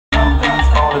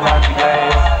without your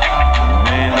gas.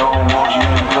 Man don't want you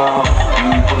in the club.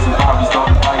 You put some coffee, start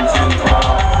the fights in the club.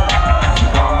 You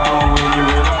come through when you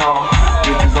really know.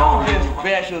 Bitches on this.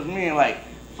 Bachelors men like,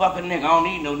 fuck a nigga, I don't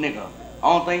need no nigga.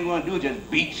 Only thing you wanna do is just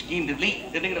beat, scheme,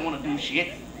 delete. The nigga don't wanna do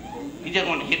shit. He just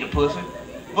wanna hit the pussy.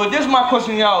 But this is my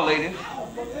question to y'all ladies.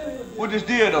 With this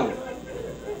dildo.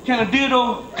 Can a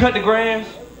dildo cut the grass?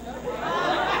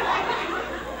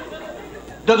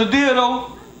 Does a dildo,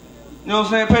 you know what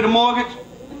I'm saying, pay the mortgage?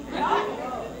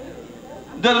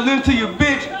 Does it listen to your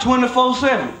bitch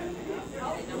 24/7?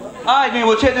 Alright then,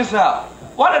 well check this out.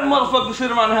 Why that motherfucker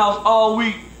sit around the house all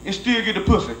week and still get the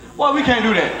pussy? Why we can't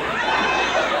do that?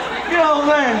 You know what I'm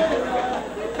saying?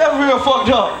 That's real fucked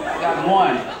up. Got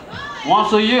one.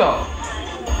 Once a year.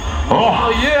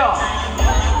 Once a year.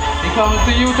 He coming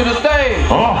to you to the stage.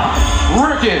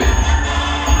 Ricky.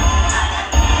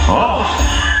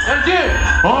 Let's get it.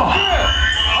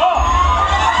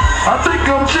 I think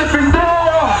I'm chipping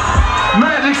down.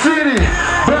 Magic City.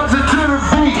 Bouncing to the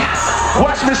beat.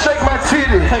 Watch me shake my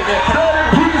titty. 30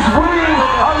 piece weed.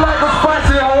 I like a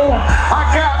spicy hole. I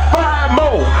got 5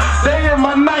 more. They in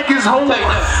my Nikes home.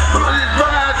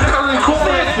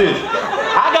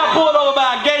 I got pulled over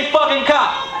by a gay fucking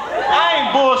cop. I ain't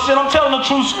bullshit, I'm telling a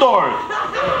true story.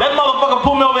 That motherfucker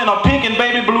pulled me over in a pink and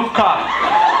baby blue car.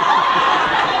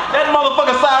 That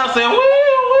motherfucker siren said, wee,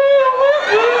 wee, wee,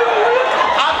 wee.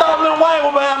 I thought Lil Wayne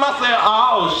was behind me. I said,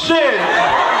 oh shit.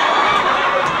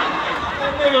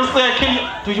 That nigga said,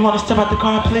 do you want to step out the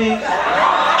car, please?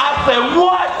 I said,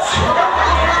 what?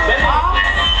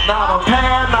 Not a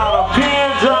pan, not a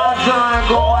pin, John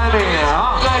going in,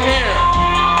 huh? Right here.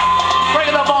 Bring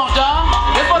it up on, John.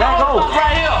 This for the whole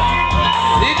right here.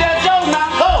 DJ Joe, now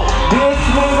go. This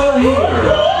nigga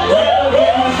here, never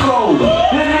get me cold.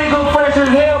 This nigga fresh as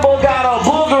hell, but got a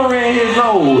booger in his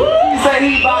nose. He said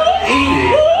he about to eat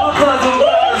it, because it was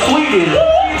the sweetest.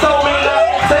 He told me not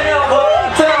to tell, but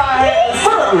until I had to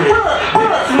serve it.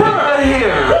 This nigga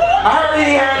here, I heard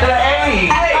he had the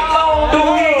AIDS. How long do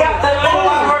he got to live?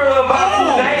 I heard about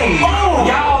 2 days.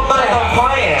 Y'all think I'm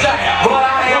playing, but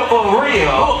I am for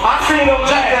real. I seen him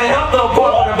like a health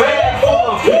boy with a bag full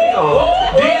of pills.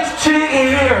 This chick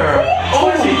here,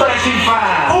 she thinks she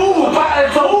fine.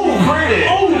 Body so pretty,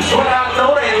 but I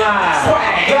know they lying.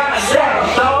 Got a shot,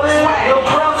 shorty, no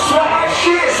crumb swag,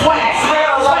 shit,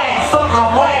 smell like sucker,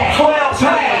 12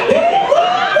 times.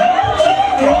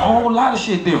 A whole lot of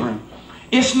shit different.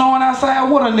 It's snowing outside,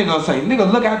 what a nigga say?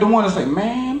 Nigga look out the window and say,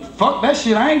 man, fuck that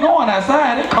shit, I ain't going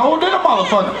outside, it's cold than a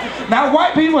motherfucker. Now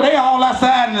white people, they all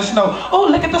outside in the snow. Oh,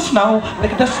 look at the snow,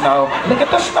 look at the snow, look at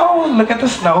the snow, look at the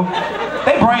snow.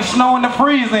 They bring snow in the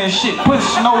freezer and shit, put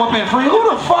snow up in the freezer. Who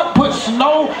the fuck put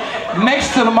snow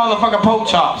next to the motherfucking pork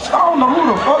chops? I don't know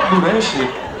who the fuck do that shit.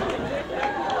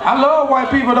 I love white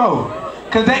people though,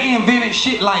 cause they invented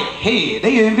shit like head.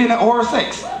 They invented oral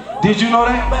sex. Did you know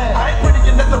that?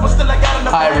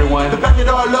 Hi everyone.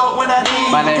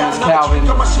 My name is Calvin,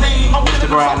 Mr.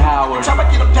 Brian Howard.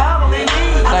 Thank you.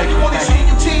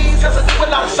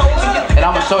 And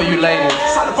I'm gonna show you ladies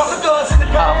how to fuck a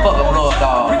blood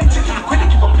dog.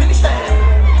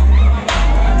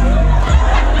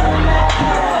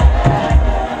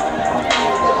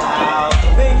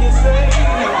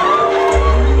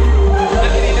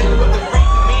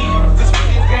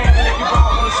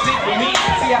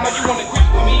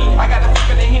 I got a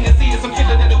in the Hennessy and some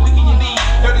killer that the weekend you need.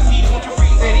 30 C's, won't you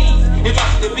freeze at ease? It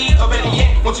drops to the beat, or better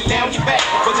yet, won't you lay on your back?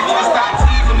 But you can stop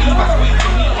teasing me by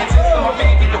squeezing me and telling my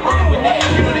man get to working with that.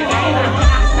 You know they ain't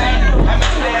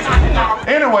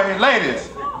Anyway, ladies,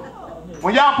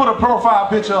 when y'all put a profile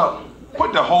picture up,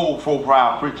 put the whole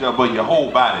profile picture up of your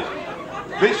whole body.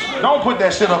 Bitch, don't put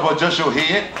that shit up of just your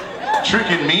head,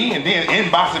 tricking me and then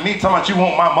inboxing me talking about you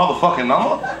want my motherfucking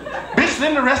number. Bitch,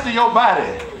 send the rest of your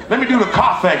body. Let me do the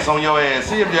Carfax on your ass.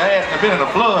 See if your ass has been in a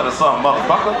flood or something,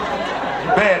 motherfucker.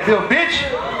 You bad bill, bitch.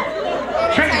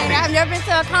 Tricking me. I've never been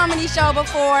to a comedy show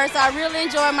before, so I really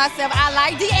enjoyed myself. I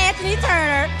like the Anthony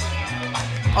Turner.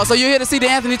 Oh, so you're here to see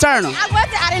the Anthony Turner?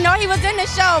 I didn't know he was in the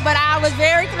show, but I was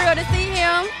very thrilled to see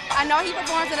him. I know he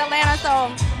performs in Atlanta,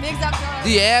 so bigs up to him.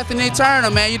 The Anthony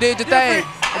Turner, man, you did your thing.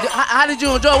 How did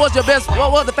you enjoy? What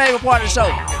was the favorite part of the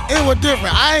show? It was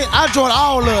different. I enjoyed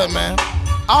all of it, man.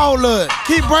 All of it.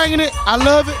 Keep bringing it. I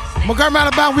love it. Montgomery,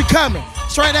 Alabama, we coming.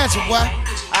 Straight at you, boy.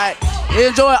 All right.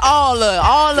 Enjoy all of it.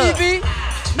 All of it. TV,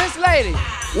 Miss Lady,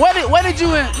 what did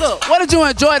you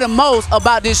enjoy the most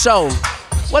about this show?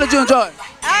 What did you enjoy?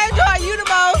 I enjoy you the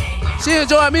most. She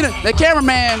enjoyed me, the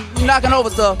cameraman knocking over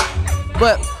stuff,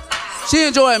 but she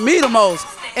enjoyed me the most.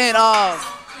 And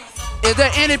is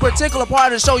there any particular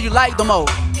part of the show you like the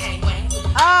most?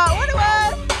 What it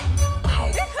was?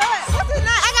 This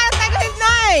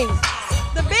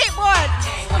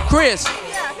Chris.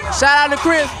 Shout out to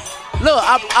Chris. Look,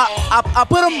 I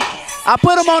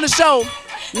put him on the show.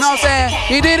 You know what I'm saying?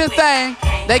 He did his thing.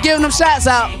 They giving him shots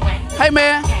out. Hey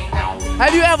man,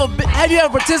 have you ever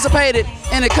participated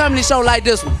in a comedy show like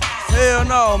this one? Hell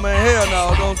no, man. Hell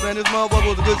no. You know what I'm saying? This motherfucker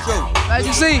was a good show. As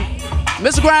you see,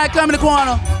 Mr. Grind Comedy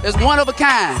Corner is one of a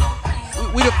kind.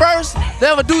 We the first to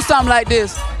ever do something like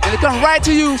this, and it come right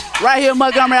to you right here in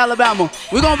Montgomery, Alabama.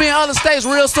 We're gonna be in other states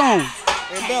real soon.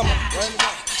 In Bama,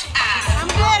 I'm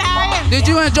good, how are you? Did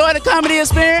you enjoy the comedy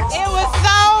experience? It was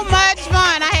so much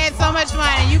fun. I had so much fun,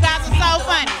 and you guys are so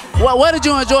funny. What did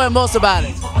you enjoy most about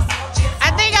it?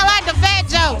 I think I like the fat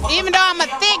jokes. Even though I'm a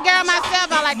thick girl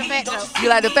myself, I like the fat jokes. You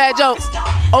like the fat jokes?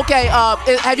 Okay,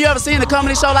 have you ever seen a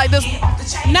comedy show like this?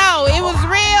 No, it was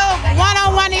real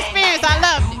one-on-one experience. I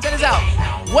loved it. Check this out.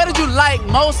 What did you like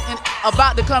most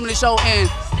about the comedy show, and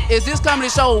is this comedy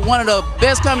show one of the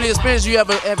best comedy experiences you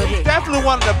ever did? It's definitely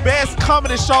one of the best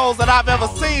comedy shows that I've ever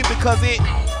seen because it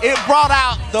brought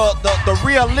out the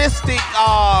realistic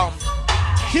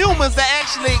humans that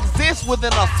actually exist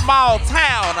within a small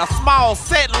town, a small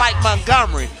set like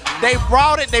Montgomery. They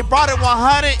brought it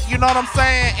 100, you know what I'm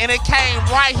saying? And it came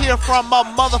right here from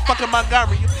motherfucking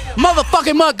Montgomery.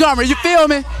 Motherfucking Montgomery, you feel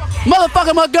me?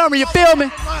 Motherfucking Montgomery, you feel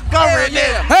me? Montgomery,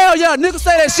 yeah. Hell yeah, niggas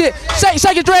say that shit.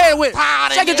 Shake your dread with it.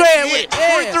 Shake your dread with it.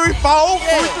 334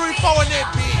 in that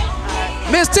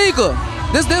bitch. Miss Tika,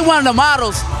 this one of the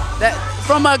models that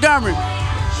from Montgomery.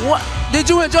 What, did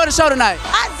you enjoy the show tonight?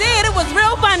 I did. It was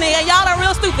real funny, and y'all are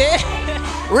real stupid.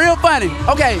 Real funny.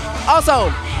 Okay. Also,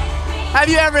 have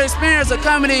you ever experienced a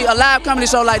live comedy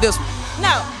show like this one?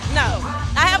 No,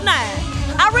 I have not.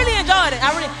 I really enjoyed it.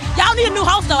 Y'all need a new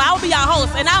host though. I will be y'all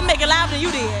host, and I'll make it live than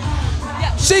you did.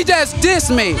 Yeah. She just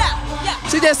dissed me. Yeah.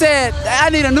 She just said I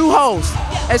need a new host,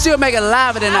 and she'll make it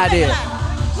live than I did.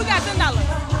 We got $10.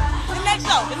 The next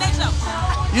show.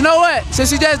 You know what? Since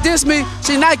she just dissed me,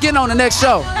 she's not getting on the next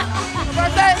show.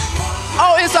 Birthday?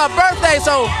 Oh, it's her birthday,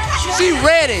 so she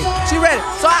ready.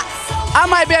 So I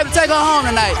might be able to take her home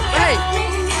tonight. Hey,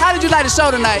 how did you like the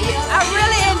show tonight? I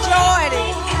really enjoyed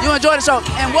it. You enjoyed the show.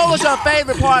 And what was your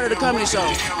favorite part of the comedy show?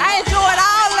 I enjoyed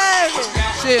all of it.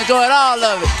 She enjoyed all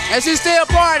of it. And she's still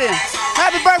partying.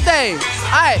 Happy birthday.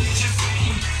 All right.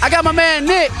 I got my man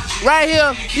Nick right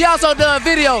here. He also done a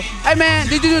video. Hey man,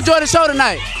 did you enjoy the show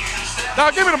tonight?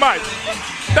 Dog, give me the mic.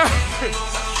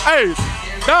 Hey,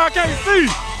 dog, I can't see.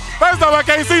 First off, I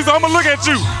can't see, so I'm gonna look at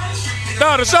you.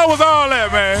 Dog, the show was all that,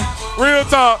 man. Real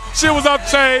talk. Shit was off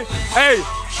the chain. Hey,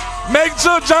 make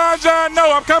sure John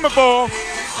know I'm coming for him.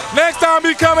 Next time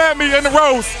he come at me in the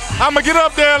roast, I'm gonna get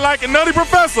up there like a nutty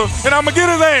professor, and I'm gonna get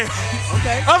his ass.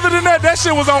 Okay. Other than that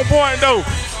shit was on point, though.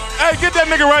 Hey, get that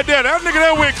nigga right there. That nigga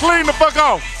that went clean the fuck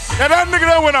off. And that nigga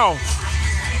that went off.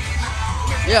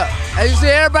 Yeah. As you see,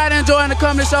 everybody enjoying the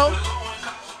comedy show.